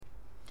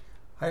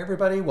Hi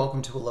everybody,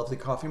 welcome to a lovely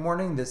coffee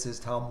morning. This is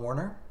Tom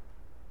Warner.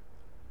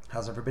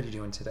 How's everybody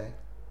doing today?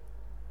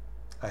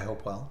 I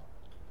hope well.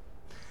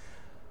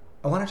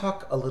 I want to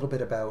talk a little bit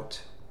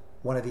about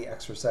one of the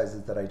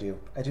exercises that I do.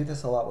 I do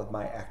this a lot with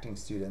my acting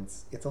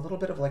students. It's a little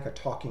bit of like a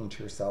talking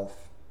to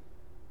yourself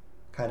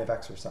kind of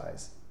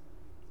exercise.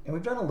 And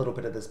we've done a little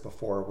bit of this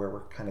before where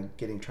we're kind of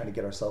trying to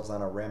get ourselves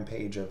on a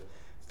rampage of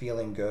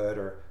feeling good,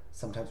 or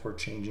sometimes we're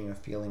changing a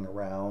feeling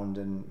around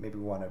and maybe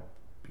we want to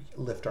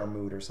lift our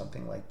mood or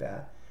something like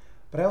that.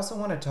 But I also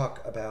want to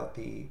talk about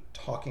the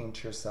talking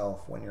to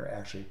yourself when you're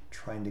actually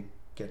trying to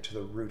get to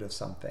the root of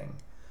something,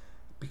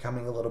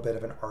 becoming a little bit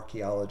of an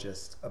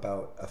archeologist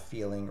about a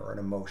feeling or an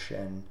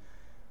emotion.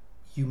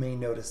 You may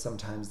notice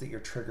sometimes that you're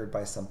triggered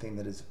by something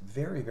that is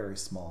very, very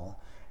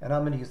small. And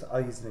I'll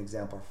use an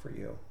example for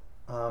you.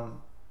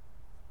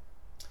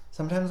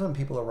 Sometimes when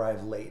people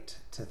arrive late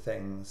to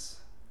things,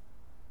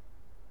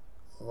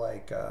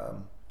 like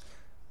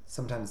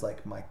sometimes like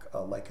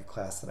a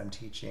class that I'm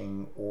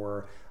teaching,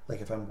 or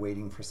like if I'm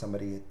waiting for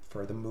somebody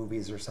for the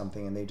movies or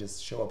something and they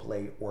just show up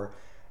late, or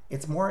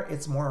it's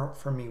more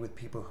for me with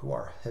people who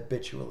are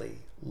habitually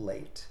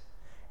late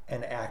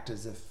and act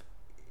as if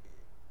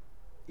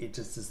it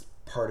just is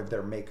part of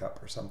their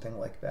makeup or something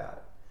like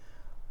that.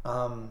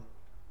 Because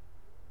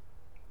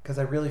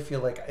I really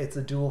feel like it's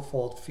a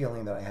dual-fold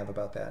feeling that I have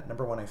about that.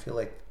 Number one, I feel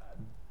like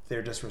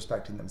they're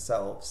disrespecting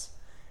themselves,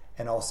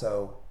 and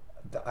also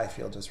I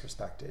feel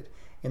disrespected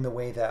in the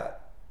way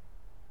that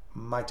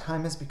my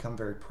time has become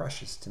very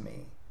precious to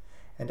me,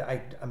 and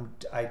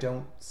I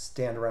don't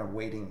stand around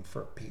waiting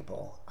for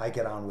people. I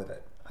get on with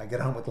it. I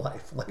get on with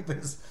life. Life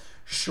is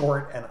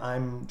short, and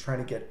I'm trying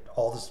to get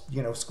all this,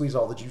 squeeze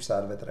all the juice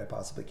out of it that I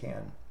possibly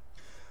can.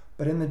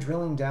 But in the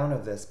drilling down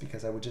of this,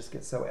 because I would just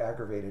get so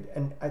aggravated,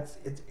 and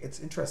it's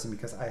interesting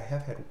because I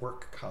have had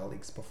work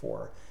colleagues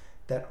before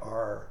that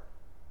are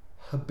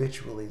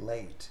habitually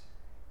late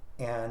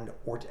and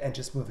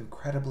just move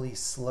incredibly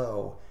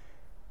slow.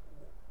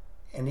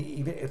 And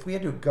even if we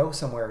had to go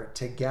somewhere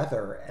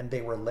together and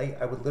they were late,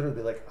 I would literally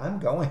be like, I'm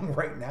going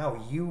right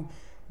now. You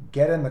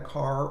get in the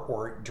car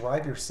or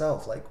drive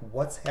yourself. Like,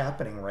 what's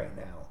happening right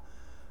now?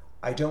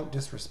 I don't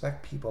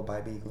disrespect people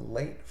by being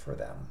late for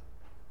them.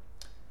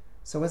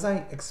 So as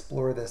I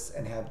explore this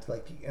and have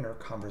like the inner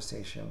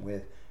conversation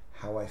with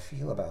how I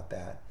feel about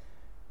that,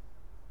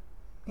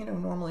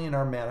 normally in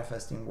our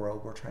manifesting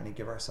world, we're trying to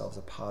give ourselves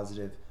a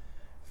positive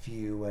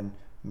view and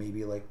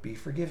maybe like be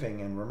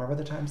forgiving and remember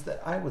the times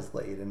that I was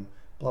late and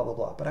blah, blah,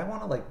 blah. But I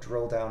want to like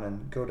drill down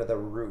and go to the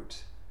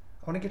root.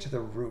 I want to get to the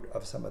root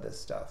of some of this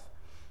stuff.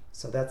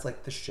 So that's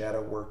like the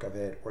shadow work of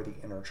it, or the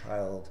inner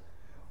child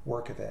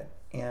work of it.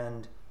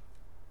 And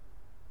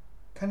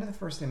kind of the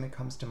first thing that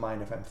comes to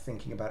mind if I'm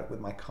thinking about it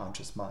with my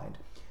conscious mind.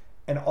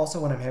 And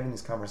also when I'm having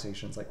these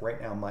conversations, like right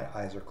now my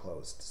eyes are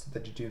closed so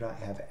that you do not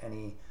have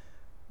any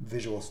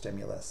visual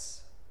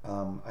stimulus.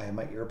 I have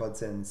my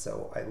earbuds in,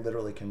 so I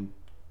literally can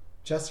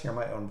just hear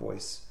my own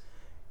voice,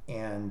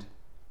 and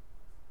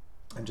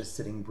I'm just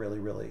sitting really,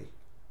 really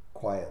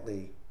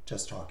quietly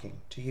just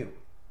talking to you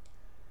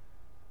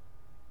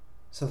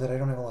so that I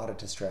don't have a lot of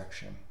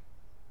distraction.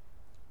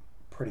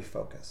 Pretty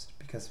focused,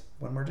 because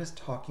when we're just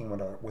talking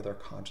with our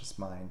conscious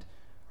mind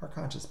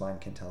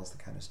can tell us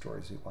the kind of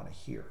stories we want to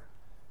hear.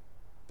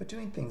 But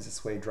doing things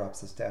this way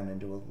drops us down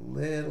into a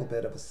little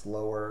bit of a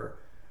slower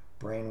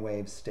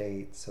brainwave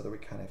state so that we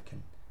kind of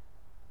can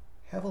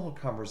have a little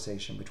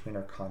conversation between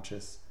our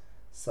conscious,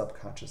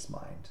 subconscious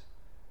mind.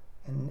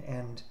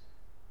 And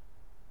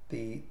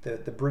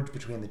the bridge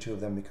between the two of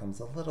them becomes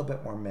a little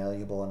bit more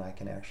malleable, and I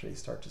can actually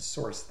start to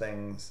source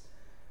things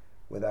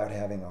without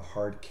having a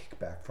hard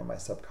kickback from my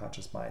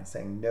subconscious mind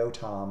saying, no,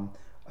 Tom,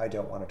 I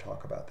don't want to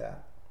talk about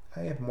that.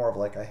 I have more of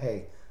like a,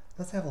 hey,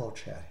 let's have a little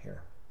chat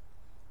here.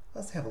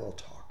 Let's have a little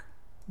talk,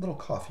 a little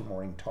coffee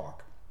morning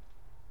talk.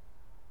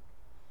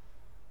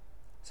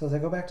 So as I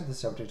go back to the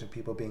subject of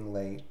people being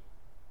late,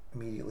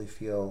 immediately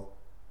feel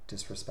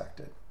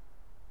disrespected.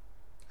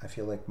 I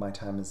feel like my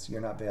time is,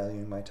 you're not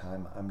valuing my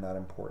time, I'm not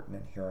important,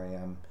 and here I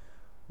am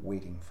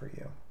waiting for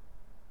you.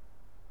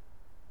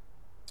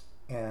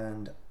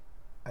 And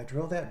I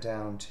drill that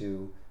down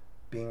to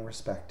being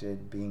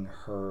respected, being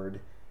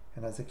heard,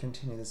 and as I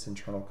continue this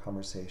internal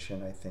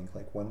conversation, I think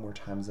like when were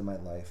times in my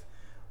life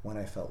when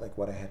I felt like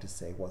what I had to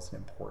say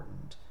wasn't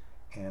important,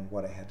 and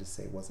what I had to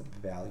say wasn't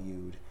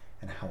valued,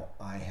 and how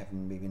I have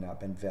maybe not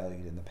been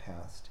valued in the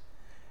past.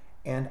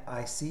 And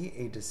I see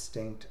a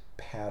distinct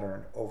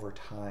pattern over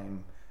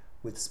time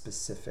with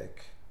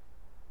specific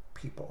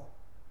people.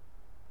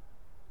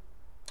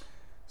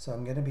 So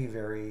I'm going to be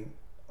very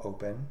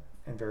open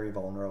and very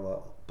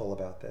vulnerable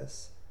about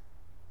this.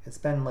 It's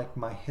been like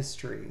my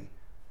history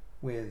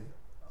with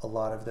a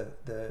lot of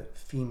the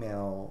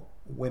female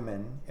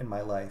women in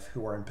my life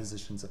who are in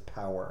positions of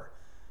power,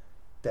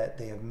 that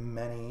they have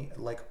many,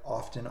 like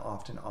often,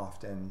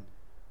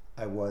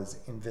 I was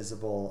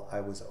invisible, I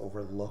was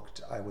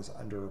overlooked, I was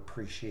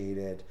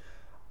underappreciated,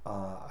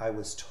 I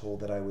was told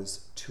that I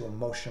was too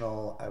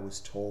emotional, I was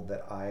told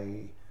that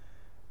I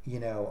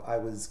I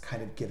was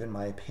kind of given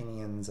my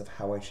opinions of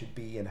how I should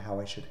be and how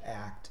I should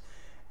act.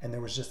 And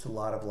there was just a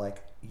lot of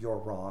like, you're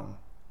wrong,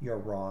 you're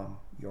wrong,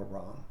 you're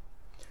wrong.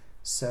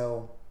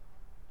 So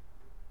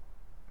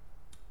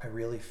I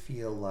really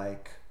feel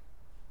like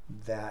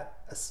that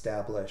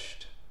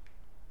established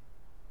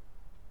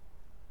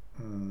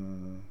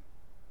an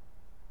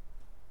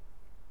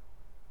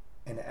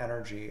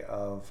energy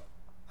of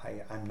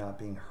I'm not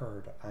being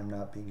heard, I'm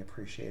not being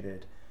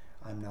appreciated,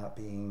 I'm not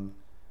being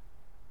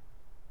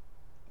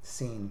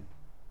seen,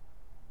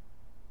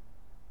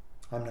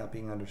 I'm not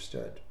being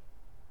understood.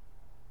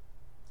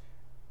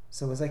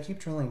 So as I keep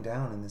drilling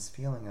down in this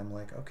feeling, I'm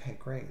like, okay,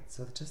 great.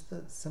 So just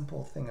the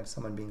simple thing of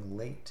someone being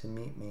late to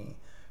meet me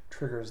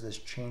triggers this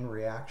chain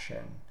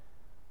reaction.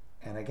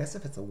 And I guess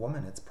if it's a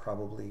woman, it's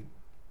probably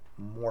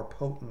more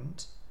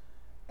potent.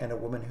 And a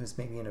woman who's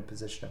maybe in a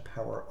position of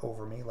power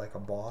over me, like a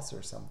boss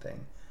or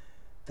something,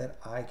 that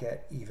I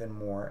get even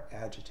more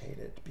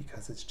agitated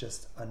because it's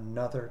just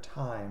another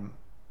time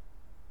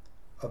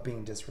of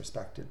being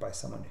disrespected by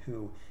someone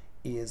who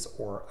is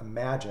or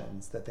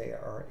imagines that they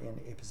are in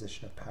a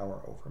position of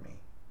power over me.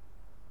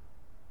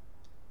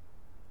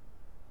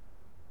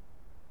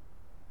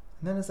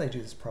 And then as I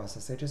do this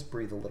process, I just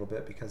breathe a little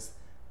bit because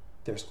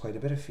there's quite a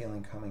bit of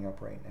feeling coming up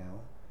right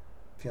now.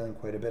 I'm feeling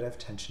quite a bit of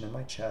tension in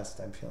my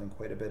chest. I'm feeling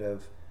quite a bit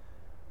of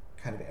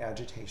kind of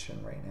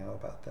agitation right now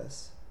about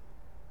this.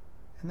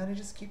 And then I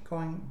just keep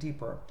going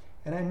deeper.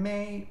 And I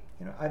may,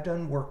 I've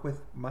done work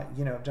with my,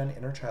 I've done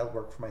inner child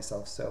work for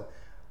myself. So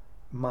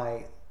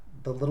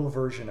the little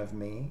version of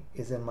me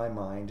is in my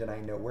mind and I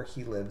know where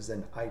he lives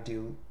and I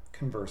do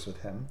converse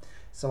with him.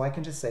 So I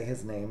can just say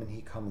his name and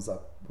he comes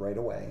up right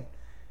away.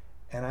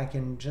 And I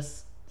can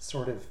just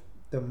sort of,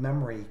 the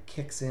memory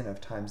kicks in of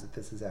times that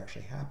this has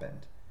actually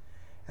happened.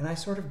 And I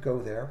sort of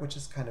go there, which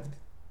is kind of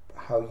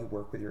how you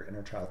work with your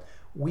inner child.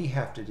 We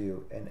have to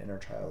do an inner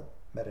child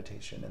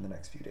meditation in the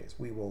next few days.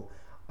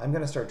 I'm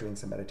going to start doing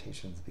some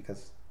meditations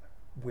because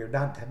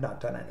have not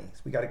done any.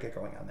 So we got to get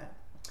going on that.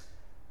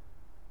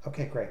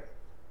 Okay, great.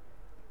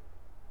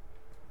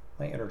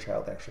 My inner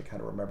child actually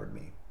kind of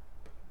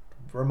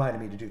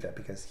reminded me to do that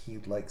because he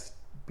likes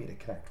me to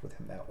connect with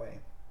him that way.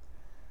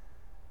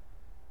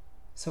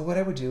 So what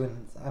I would do,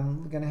 and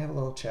I'm going to have a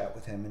little chat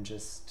with him and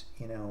just,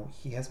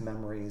 he has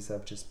memories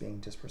of just being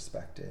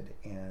disrespected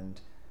and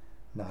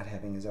not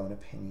having his own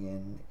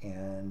opinion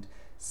and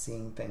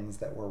seeing things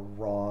that were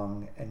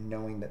wrong and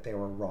knowing that they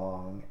were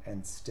wrong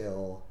and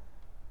still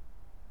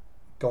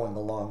going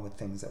along with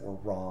things that were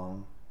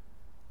wrong,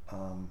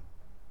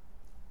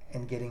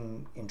 and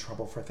getting in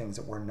trouble for things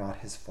that were not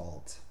his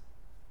fault,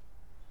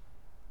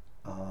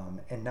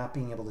 and not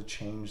being able to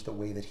change the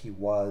way that he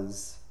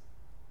was,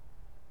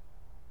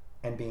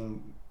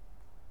 and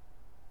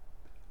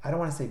I don't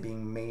want to say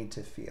being made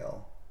to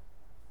feel,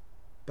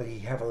 but he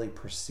heavily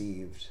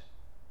perceived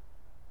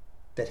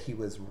that he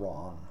was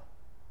wrong,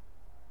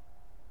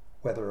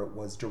 whether it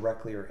was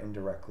directly or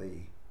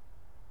indirectly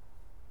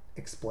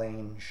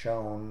explained,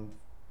 shown,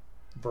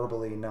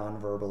 verbally,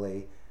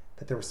 non-verbally,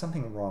 that there was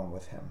something wrong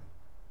with him.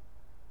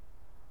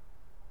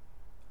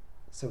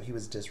 So he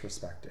was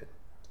disrespected.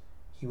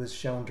 He was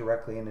shown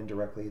directly and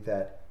indirectly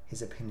that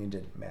his opinion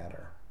didn't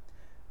matter,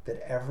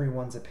 that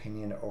everyone's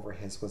opinion over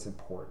his was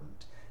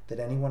important, that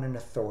anyone in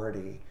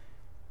authority,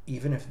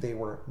 even if they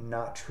were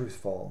not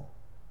truthful,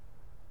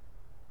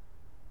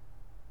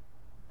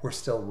 were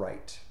still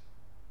right.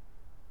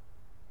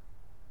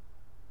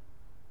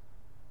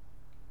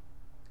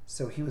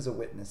 So he was a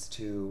witness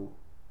to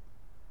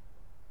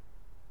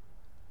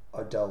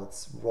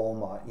adults, role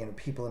model,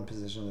 people in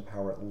positions of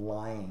power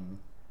lying,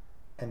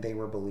 and they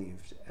were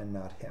believed and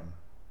not him.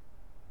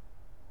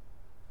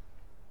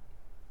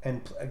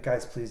 And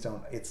guys, please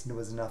don't, it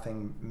was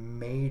nothing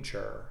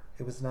major.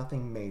 It was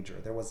nothing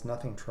major. There was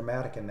nothing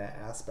traumatic in that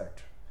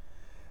aspect.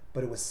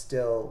 But it was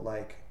still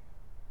like,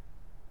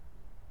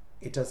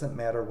 it doesn't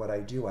matter what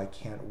I do, I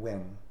can't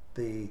win.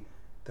 The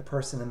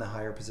person in the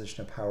higher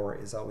position of power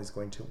is always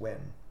going to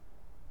win.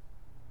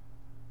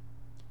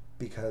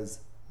 Because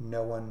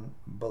no one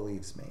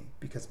believes me.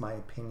 Because my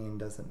opinion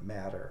doesn't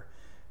matter.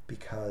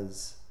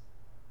 Because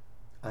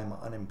I'm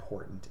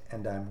unimportant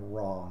and I'm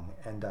wrong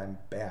and I'm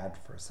bad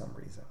for some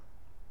reason.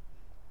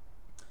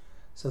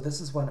 So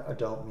this is when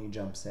adult me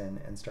jumps in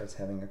and starts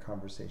having a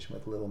conversation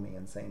with little me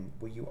and saying,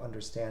 will you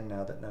understand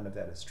now that none of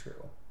that is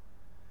true?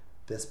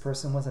 This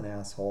person was an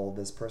asshole.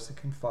 This person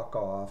can fuck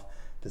off.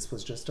 This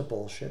was just a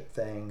bullshit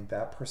thing.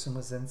 That person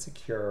was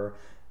insecure.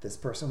 This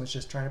person was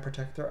just trying to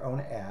protect their own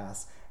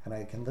ass. And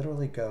I can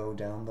literally go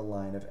down the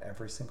line of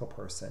every single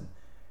person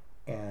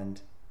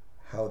and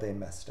how they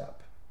messed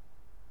up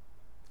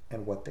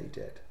and what they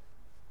did.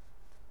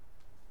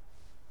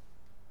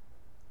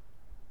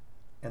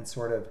 And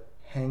sort of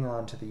hang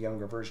on to the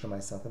younger version of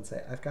myself and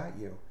say, I've got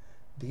you.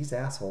 These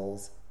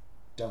assholes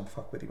don't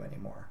fuck with you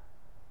anymore.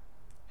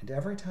 And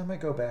every time I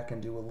go back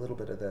and do a little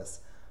bit of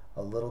this,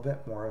 a little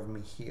bit more of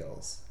me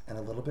heals and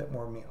a little bit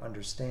more of me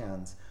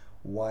understands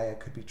why I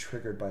could be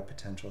triggered by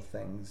potential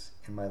things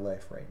in my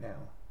life right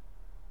now.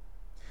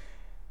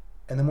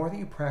 And the more that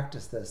you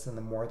practice this and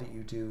the more that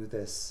you do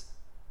this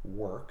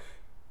work,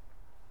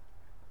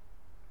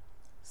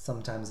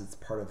 sometimes it's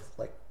part of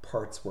like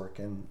parts work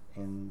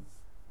in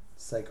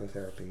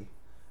psychotherapy,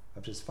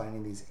 of just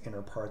finding these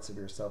inner parts of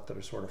yourself that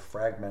are sort of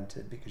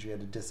fragmented because you had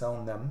to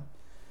disown them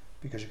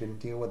because you couldn't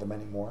deal with them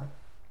anymore.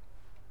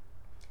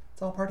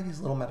 It's all part of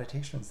these little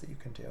meditations that you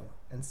can do,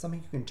 and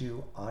something you can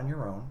do on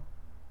your own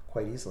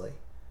quite easily.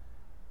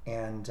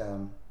 And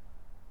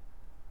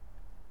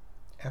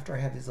after I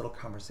have these little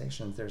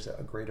conversations, there's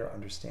a greater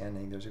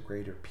understanding, there's a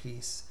greater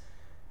peace,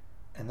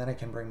 and then I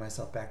can bring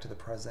myself back to the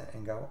present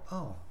and go,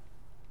 oh,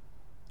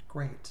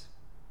 great,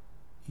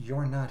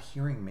 you're not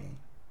hearing me.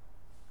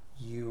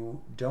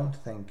 You don't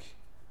think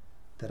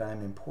that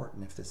I'm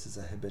important if this is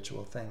a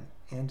habitual thing.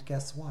 And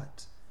guess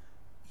what?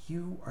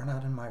 You are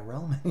not in my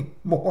realm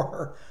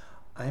anymore.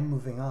 I'm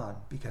moving on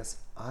because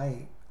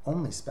I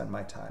only spend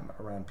my time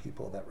around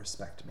people that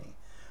respect me.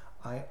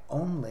 I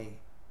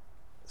only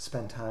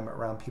spend time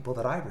around people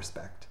that I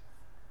respect.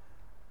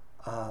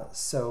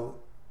 So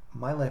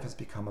my life has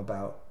become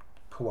about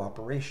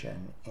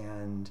cooperation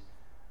and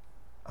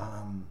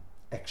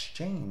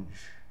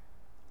exchange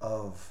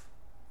of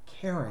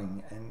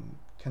caring and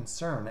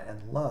concern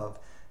and love,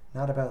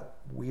 not about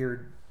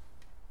weird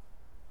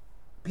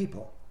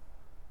people.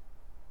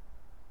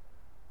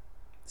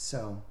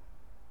 So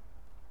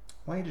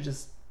I want you to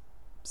just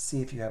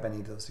see if you have any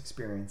of those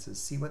experiences,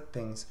 see what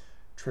things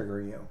trigger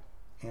you.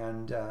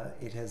 And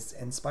it has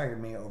inspired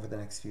me over the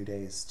next few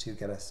days to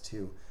get us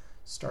to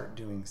start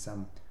doing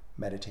some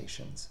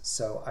meditations.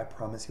 So I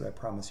promise you,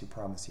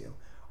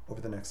 over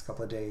the next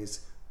couple of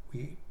days,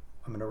 I'm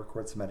going to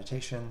record some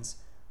meditations.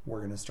 We're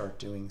going to start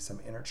doing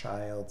some inner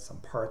child, some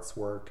parts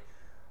work,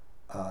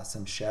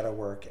 some shadow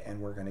work,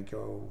 and we're going to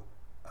go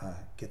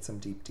get some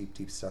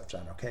deep stuff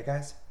done. Okay,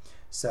 guys?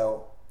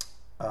 So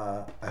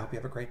I hope you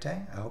have a great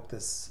day. I hope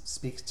this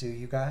speaks to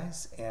you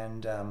guys,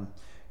 and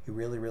you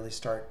really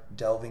start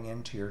delving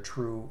into your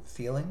true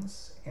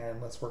feelings,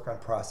 and let's work on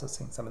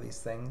processing some of these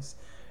things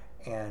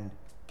and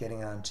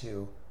getting on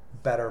to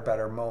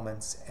better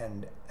moments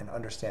and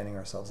understanding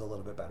ourselves a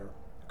little bit better.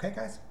 Okay,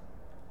 guys?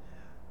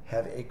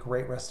 Have a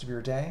great rest of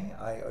your day.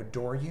 I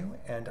adore you,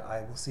 and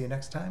I will see you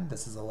next time.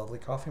 This is A Lovely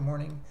Coffee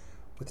Morning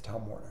with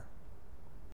Tom Warner.